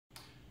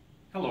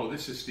Hello,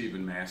 this is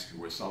Stephen Masker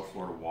with South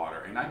Florida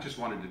Water, and I just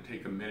wanted to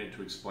take a minute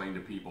to explain to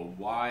people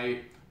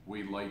why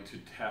we like to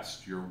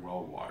test your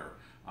well water.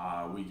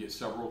 We get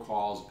several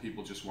calls of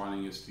people just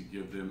wanting us to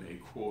give them a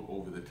quote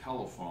over the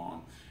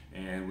telephone,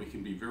 and we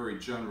can be very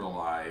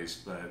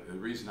generalized, but the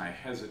reason I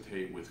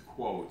hesitate with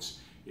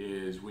quotes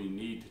is we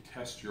need to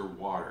test your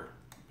water,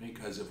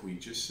 because if we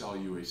just sell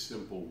you a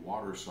simple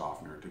water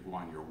softener to go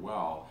on your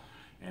well,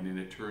 and then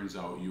it turns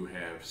out you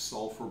have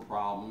sulfur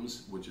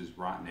problems, which is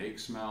rotten egg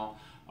smell,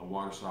 a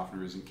water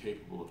softener isn't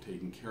capable of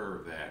taking care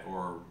of that,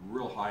 or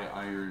real high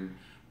iron,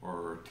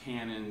 or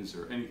tannins,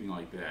 or anything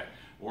like that,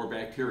 or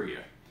bacteria.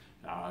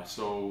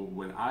 So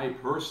when I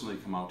personally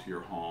come out to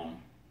your home,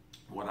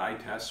 what I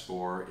test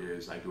for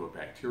is I do a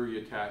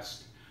bacteria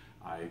test,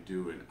 I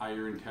do an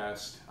iron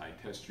test, I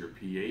test your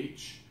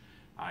pH,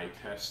 I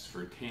test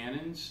for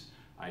tannins,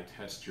 I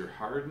test your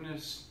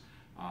hardness.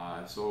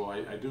 So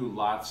I do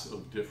lots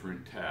of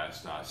different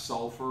tests.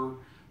 Sulfur,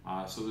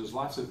 so there's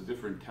lots of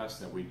different tests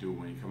that we do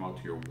when you come out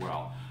to your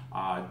well.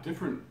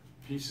 Different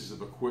pieces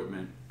of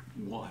equipment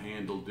will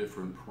handle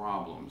different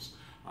problems.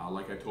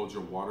 Like I told you,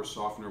 a water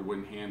softener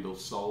wouldn't handle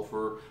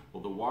sulfur.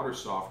 Well, the water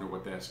softener,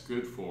 what that's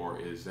good for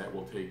is that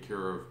will take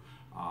care of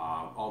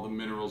all the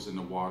minerals in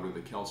the water, the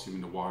calcium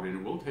in the water,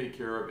 and it will take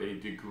care of a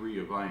degree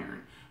of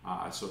iron.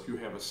 So if you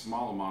have a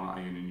small amount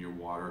of iron in your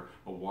water,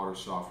 a water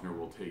softener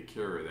will take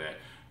care of that.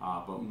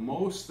 But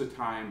most of the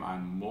time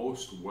on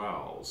most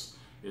wells,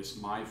 it's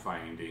my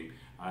finding,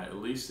 at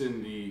least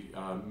in the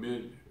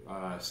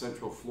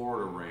mid-central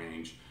Florida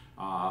range,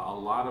 a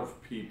lot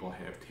of people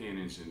have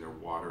tannins in their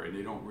water and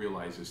they don't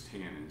realize it's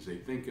tannins. They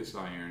think it's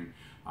iron,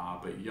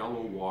 but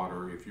yellow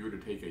water, if you were to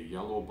take a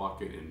yellow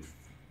bucket and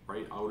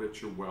right out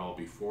at your well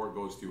before it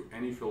goes through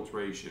any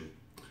filtration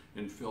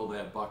and fill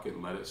that bucket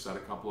and let it set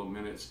a couple of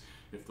minutes,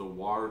 if the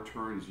water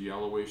turns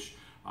yellowish,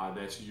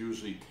 that's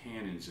usually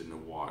tannins in the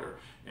water,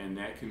 and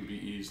that can be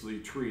easily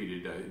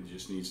treated. It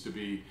just needs to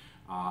be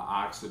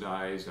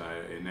oxidized,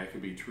 and that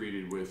can be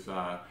treated with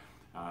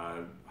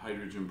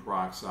hydrogen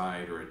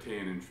peroxide or a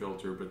tannin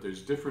filter, but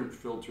there's different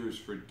filters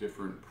for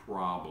different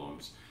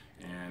problems.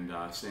 And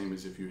same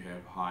as if you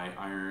have high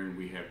iron,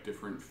 we have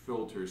different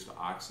filters to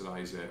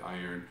oxidize that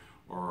iron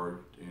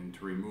and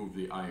to remove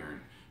the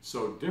iron.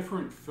 So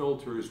different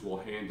filters will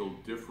handle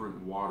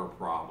different water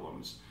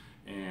problems.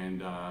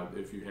 And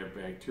if you have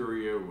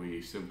bacteria,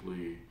 we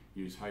simply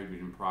use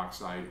hydrogen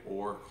peroxide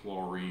or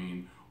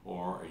chlorine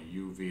or a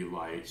UV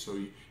light. So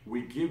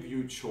we give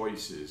you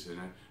choices. And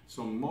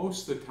so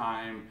most of the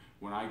time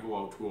when I go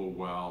out to a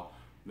well,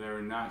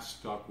 they're not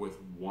stuck with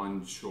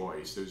one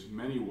choice. There's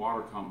many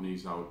water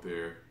companies out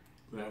there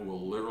that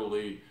will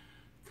literally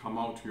come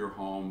out to your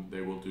home,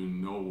 they will do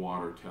no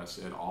water tests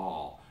at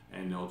all,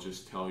 and they'll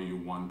just tell you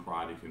one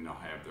product and they'll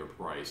have their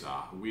price.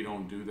 We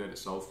don't do that at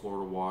South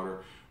Florida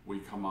Water. We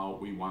come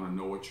out, we want to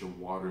know what your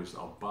water is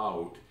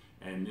about,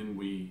 and then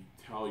we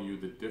tell you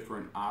the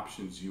different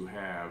options you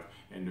have,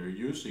 and there are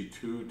usually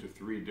 2 to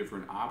 3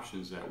 different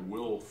options that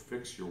will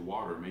fix your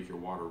water, make your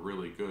water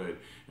really good,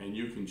 and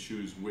you can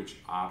choose which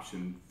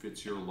option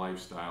fits your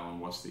lifestyle and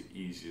what's the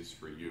easiest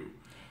for you.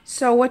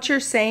 So what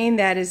you're saying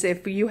that is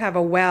if you have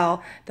a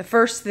well, the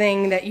first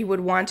thing that you would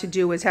want to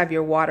do is have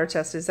your water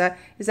test. Is that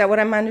what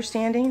I'm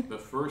understanding? The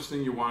first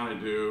thing you want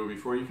to do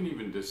before you can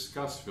even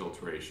discuss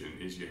filtration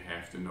is you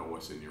have to know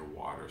what's in your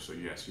water. So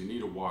yes, you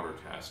need a water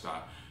test.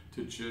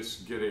 To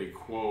just get a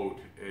quote,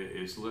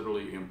 it's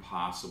literally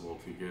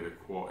impossible to get a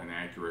quote, an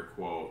accurate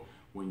quote,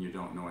 when you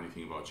don't know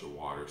anything about your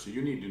water. So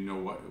you need to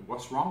know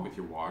what's wrong with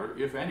your water,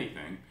 if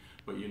anything,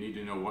 but you need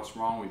to know what's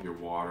wrong with your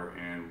water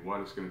and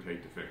what it's going to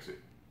take to fix it.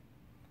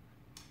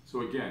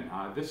 So again,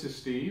 this is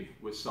Steve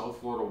with South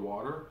Florida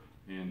Water,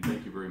 and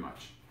thank you very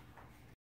much.